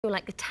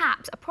Like the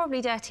taps are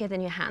probably dirtier than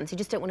your hands. You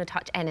just don't want to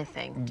touch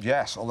anything.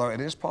 Yes, although it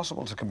is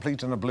possible to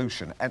complete an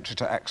ablution, entry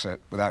to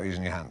exit, without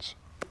using your hands.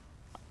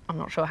 I'm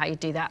not sure how you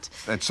do that.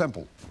 It's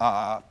simple.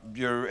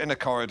 You're in a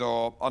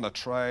corridor, on a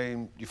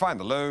train, you find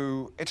the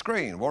loo, it's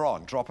green, we're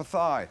on, drop a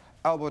thigh,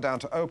 elbow down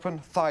to open,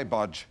 thigh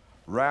budge,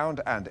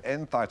 round and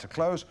in, thigh to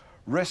close,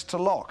 wrist to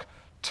lock,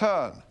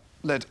 turn,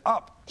 lid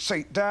up,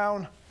 seat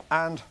down,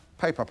 and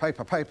paper,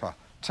 paper, paper,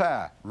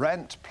 tear,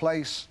 rent,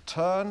 place,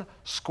 turn,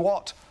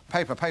 squat,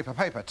 paper, paper,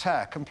 paper,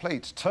 tear,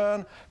 complete,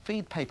 turn,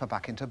 feed paper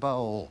back into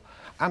bowl,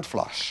 and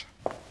flush.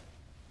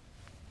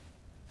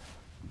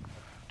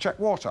 Check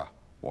water.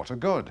 Water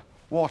good.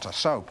 Water,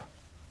 soap.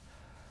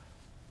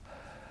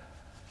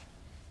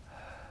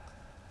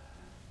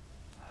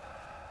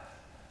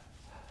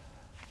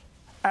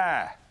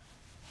 Air.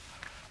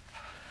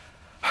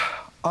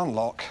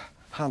 Unlock,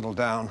 handle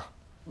down,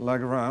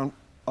 leg around,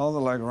 other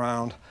leg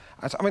around.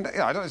 I mean,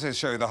 I don't need to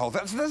show you the whole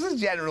thing. There's a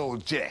general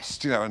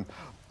gist, you know, and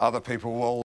other people will